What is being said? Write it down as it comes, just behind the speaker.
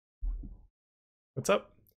What's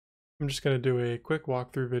up? I'm just going to do a quick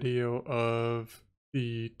walkthrough video of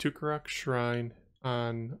the Tukarok Shrine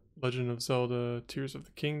on Legend of Zelda Tears of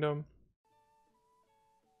the Kingdom.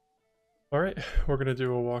 Alright, we're going to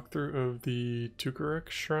do a walkthrough of the Tukarok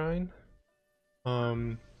Shrine.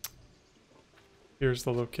 Here's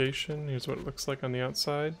the location, here's what it looks like on the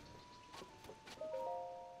outside.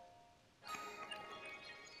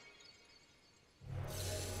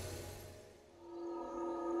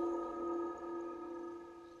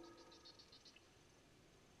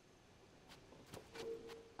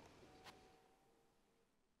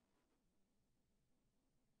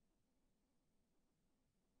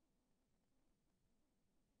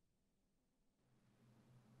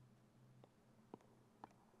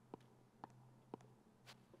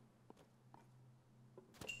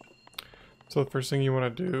 So the first thing you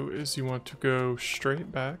want to do is you want to go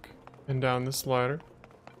straight back and down this ladder.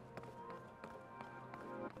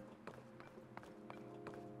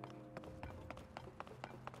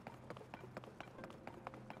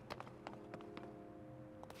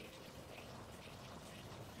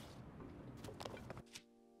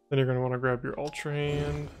 Then you're going to want to grab your Ultra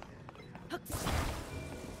Hand.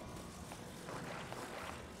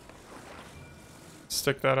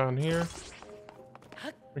 Stick that on here.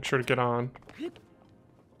 Make sure to get on.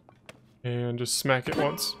 And just smack it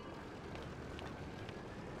once.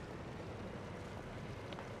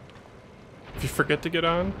 If you forget to get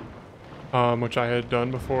on, which I had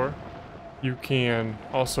done before, you can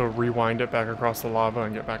also rewind it back across the lava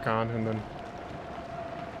and get back on, and then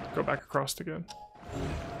go back across again.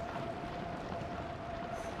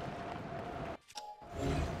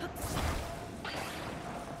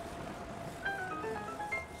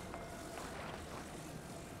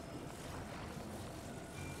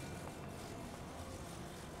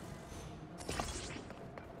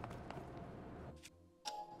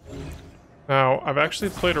 Now, I've actually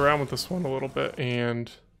played around with this one a little bit,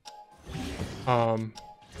 and I've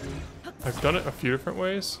done it a few different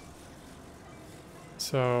ways.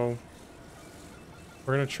 So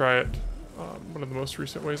we're gonna try it one of the most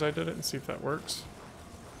recent ways I did it and see if that works.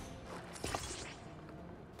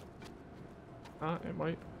 It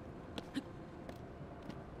might.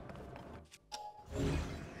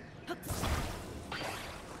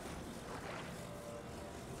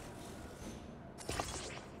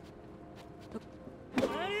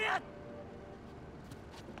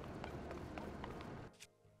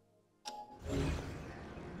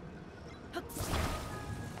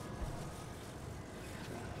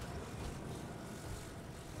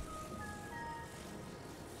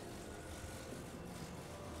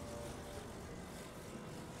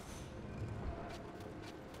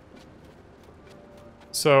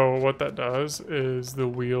 So what that does is the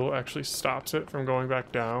wheel actually stops it from going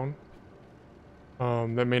back down.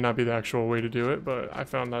 That may not be the actual way to do it, but I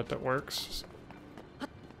found that works.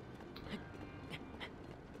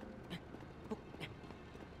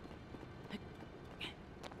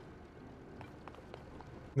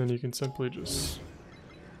 Then you can simply just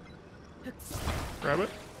grab it.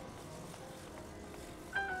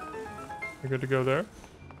 You're good to go there.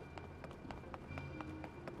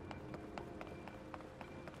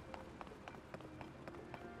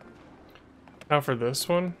 Now for this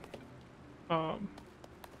one,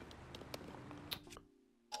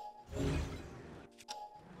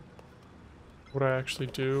 what I actually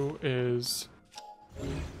do is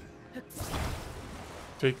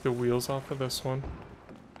take the wheels off of this one.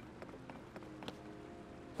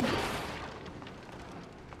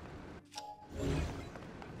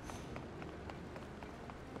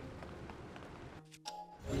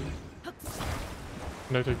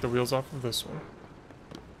 And I take the wheels off of this one.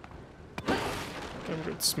 Get him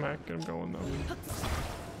good smack, get him going though.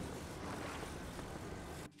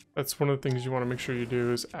 That's one of the things you want to make sure you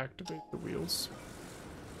do is activate the wheels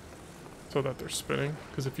so that they're spinning,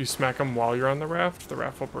 because if you smack them while you're on the raft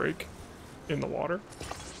will break in the water.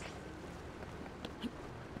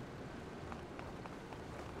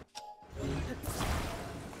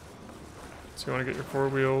 So you want to get your four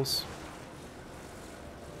wheels,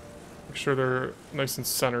 make sure they're nice and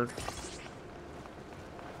centered.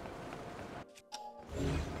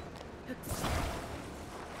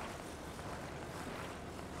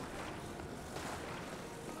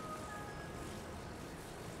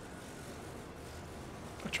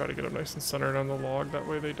 Try to get them nice and centered on the log, that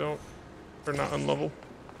way they're not unlevel.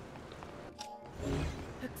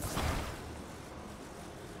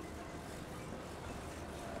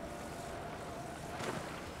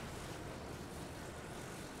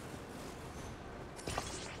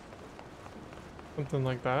 Something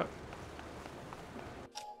like that.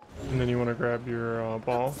 And then you want to grab your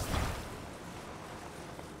ball.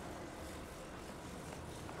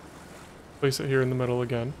 Place it here in the middle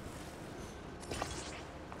again.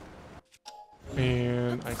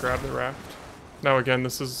 And I grab the raft. Now again,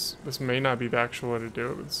 this may not be the actual way to do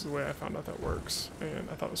it, but this is the way I found out that works, and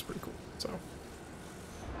I thought it was pretty cool. So,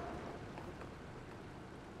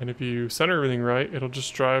 and if you center everything right, it'll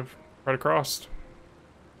just drive right across,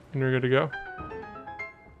 and you're good to go.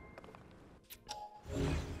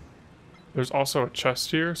 There's also a chest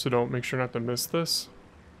here, so don't make sure not to miss this.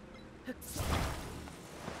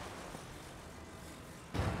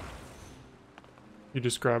 You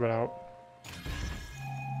just grab it out.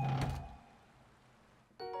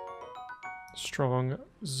 Strong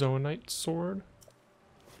Zoanite sword.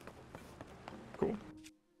 Cool.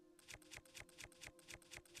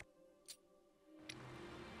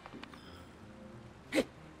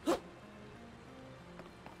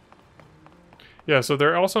 Yeah, so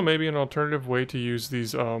there also may be an alternative way to use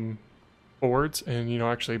these boards and, you know,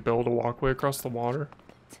 actually build a walkway across the water.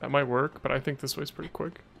 That might work, but I think this way's pretty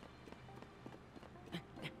quick.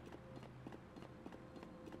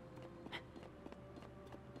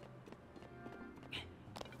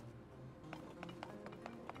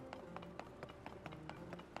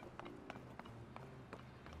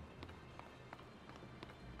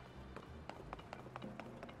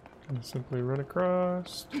 And simply run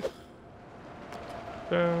across,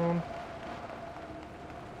 down,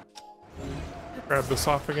 grab this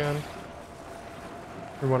off again.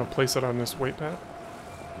 We want to place it on this weight pad.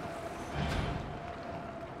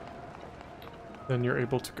 Then you're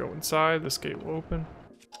able to go inside, this gate will open.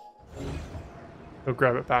 You'll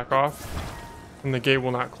grab it back off, and the gate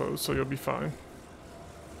will not close, so you'll be fine.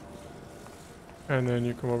 And then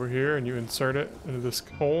you come over here and you insert it into this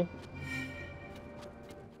hole.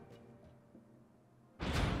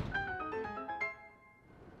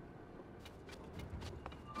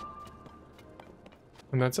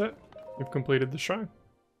 And that's it. You've completed the shrine.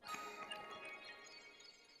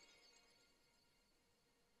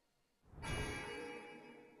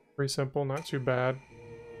 Pretty simple, not too bad.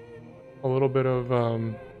 A little bit of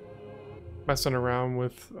messing around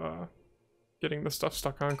with getting the stuff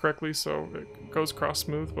stuck on correctly so it goes across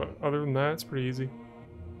smooth, but other than that, it's pretty easy.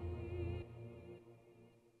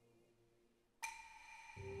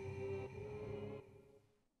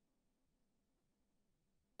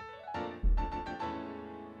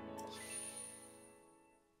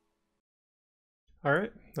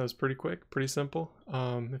 Alright, that was pretty quick, pretty simple.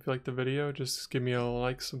 If you liked the video, just give me a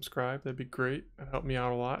like, subscribe, that'd be great. That'd help me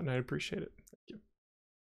out a lot and I'd appreciate it.